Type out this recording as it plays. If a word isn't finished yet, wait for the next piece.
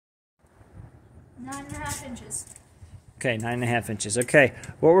9.5 inches. Okay, 9.5 inches. Okay,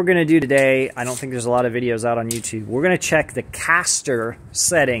 what we're gonna do today, I don't think there's a lot of videos out on YouTube. We're gonna check the caster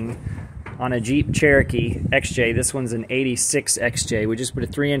setting on a Jeep Cherokee XJ. This one's an 86 XJ. We just put a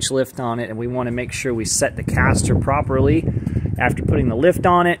 3-inch lift on it, and we wanna make sure we set the caster properly after putting the lift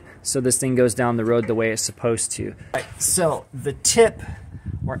on it, so this thing goes down the road the way it's supposed to. All right, so the tip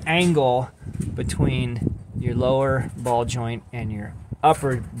or angle between your lower ball joint and your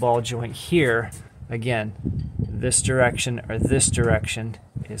upper ball joint here, again, this direction or this direction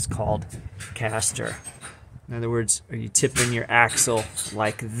is called caster. In other words, are you tipping your axle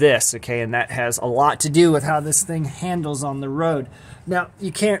like this, okay? And that has a lot to do with how this thing handles on the road. Now,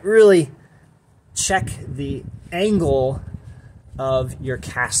 you can't really check the angle of your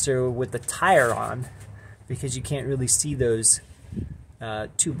caster with the tire on because you can't really see those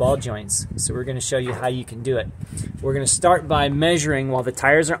two ball joints. So we're going to show you how you can do it. We're going to start by measuring while the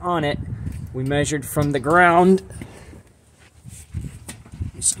tires are on it. We measured from the ground.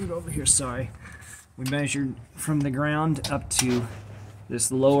 Let me scoot over here, sorry. We measured from the ground up to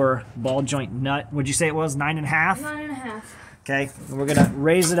this lower ball joint nut. Would you say it was 9.5? 9.5. Okay, and we're gonna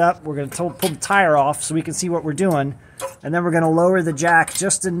raise it up. We're gonna pull the tire off so we can see what we're doing. And then we're gonna lower the jack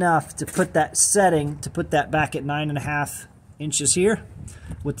just enough to put that setting, to put that back at 9.5 inches here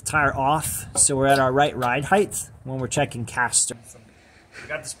with the tire off. So we're at our right ride height when we're checking caster. We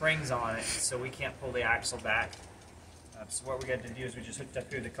got the springs on it, so we can't pull the axle back. So what we got to do is we just hooked up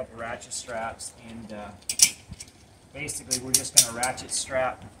here with a couple ratchet straps, and basically we're just going to ratchet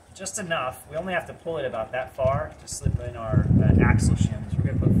strap just enough. We only have to pull it about that far to slip in our axle shims.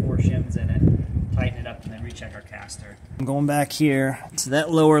 We're going to put 4 shims in it, tighten it up, and then recheck our caster. I'm going back here to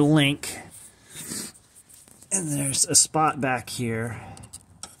that lower link, and there's a spot back here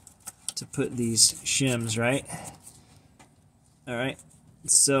to put these shims, right? All right.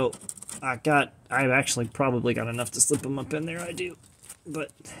 So I've actually probably got enough to slip them up in there. I do,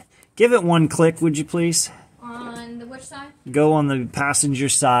 but give it one click, would you please? On the which side? Go on the passenger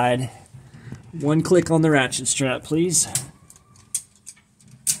side. One click on the ratchet strap, please.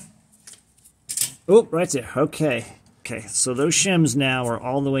 Oh, right there. Okay. Okay, so those shims now are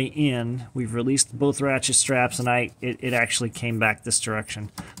all the way in. We've released both ratchet straps, and it actually came back this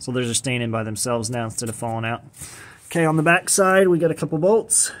direction. So they're just staying in by themselves now instead of falling out. Okay, on the back side, we got a couple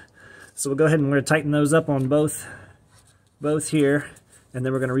bolts. So we'll go ahead and we're going to tighten those up on both here, and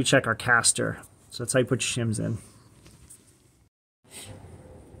then we're going to recheck our caster. So that's how you put your shims in.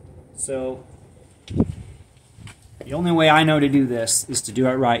 So the only way I know to do this is to do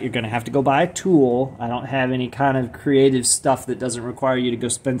it right. You're going to have to go buy a tool. I don't have any kind of creative stuff that doesn't require you to go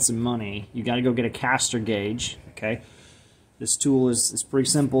spend some money. You got to go get a caster gauge, okay? This tool is pretty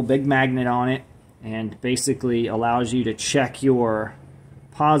simple, big magnet on it, and basically allows you to check your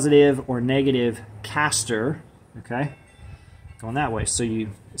positive or negative caster, okay, going that way. So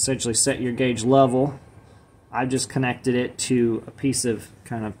you essentially set your gauge level. I've just connected it to a piece of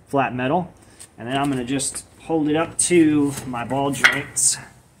kind of flat metal, and then I'm going to just hold it up to my ball joints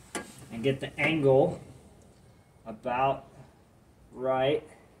and get the angle about right.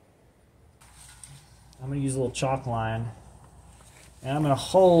 I'm going to use a little chalk line, and I'm going to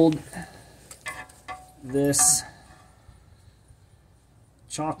hold this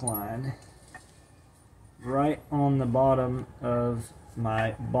chalk line right on the bottom of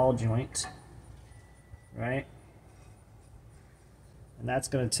my ball joint, right? And that's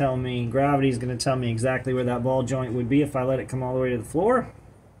going to tell me, gravity is going to tell me exactly where that ball joint would be if I let it come all the way to the floor.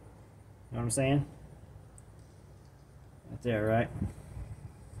 You know what I'm saying? Right there, right?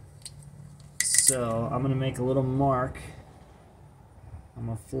 So I'm going to make a little mark on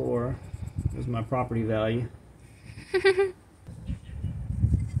my floor. There's my property value.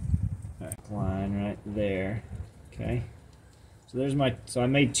 Right, line right there. Okay. So there's my, so I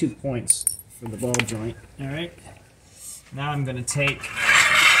made 2 points for the ball joint. Alright. Now I'm gonna take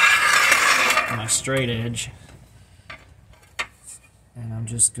my straight edge and I'm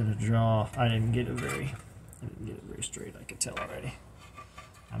just gonna draw, I didn't get it very straight, I could tell already.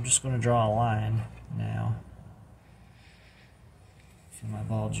 I'm just gonna draw a line now for my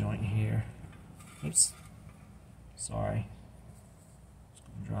ball joint here. Oops. Sorry. Just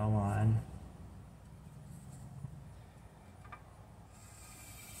gonna draw a line.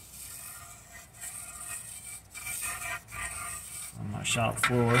 On my shop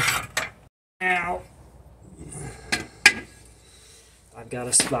floor. Ow! I've got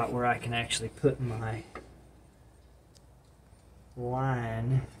a spot where I can actually put my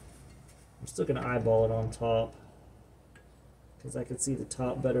line. I'm still gonna eyeball it on top because I can see the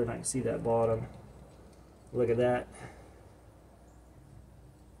top better than I can see that bottom. Look at that.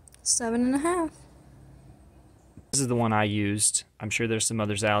 7.5. is the one I used. I'm sure there's some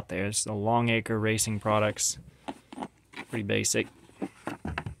others out there. It's the Longacre Racing Products. Pretty basic.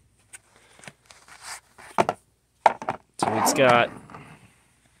 So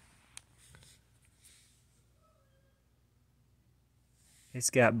it's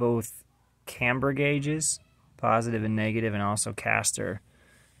got both camber gauges, positive and negative, and also caster.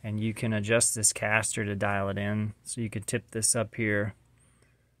 And you can adjust this caster to dial it in. So you could tip this up here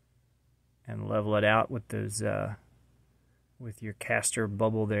and level it out with those with your caster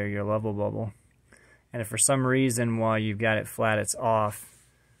bubble there, your level bubble. And if for some reason while you've got it flat it's off,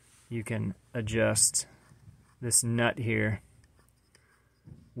 you can adjust this nut here,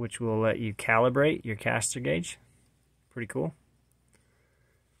 which will let you calibrate your caster gauge. Pretty cool.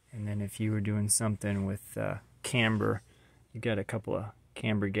 And then if you were doing something with camber, you got a couple of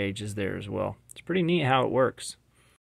camber gauges there as well. It's pretty neat how it works.